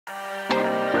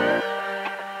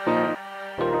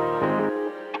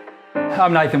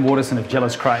I'm Nathan Waterson of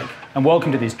Jellis Craig, and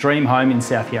welcome to this dream home in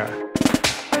South Yarra.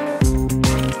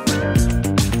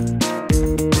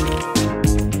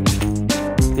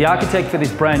 The architect for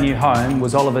this brand new home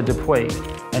was Oliver Dupuy,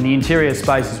 and the interior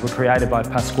spaces were created by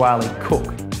Pasquale Cook.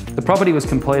 The property was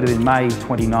completed in May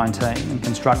 2019 and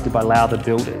constructed by Lowther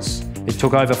Builders. It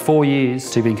took over 4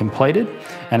 years to be completed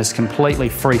and is completely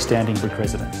freestanding brick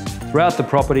residence. Throughout the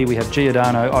property we have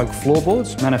Giordano oak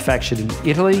floorboards manufactured in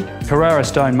Italy, Carrara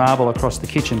stone marble across the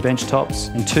kitchen bench tops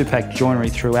and 2-pack joinery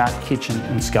throughout kitchen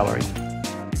and scullery.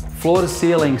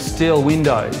 Floor-to-ceiling steel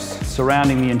windows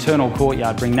surrounding the internal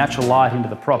courtyard bring natural light into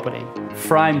the property,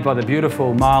 framed by the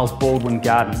beautiful Miles Baldwin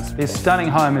gardens. This stunning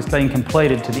home has been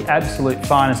completed to the absolute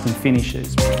finest in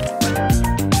finishes.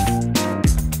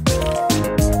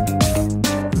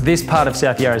 This part of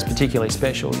South Yarra is particularly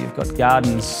special. You've got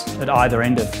gardens at either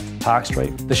end of Park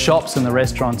Street, the shops and the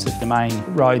restaurants at the main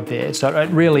road there. So it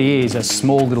really is a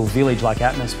small little village-like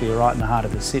atmosphere right in the heart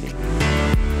of the city.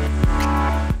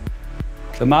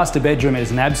 The master bedroom is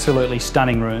an absolutely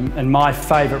stunning room and my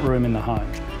favourite room in the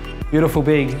home. Beautiful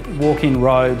big walk-in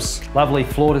robes, lovely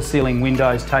floor-to-ceiling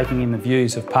windows taking in the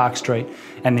views of Park Street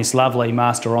and this lovely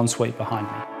master ensuite behind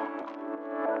me.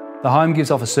 The home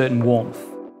gives off a certain warmth,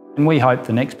 and we hope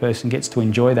the next person gets to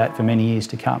enjoy that for many years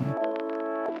to come.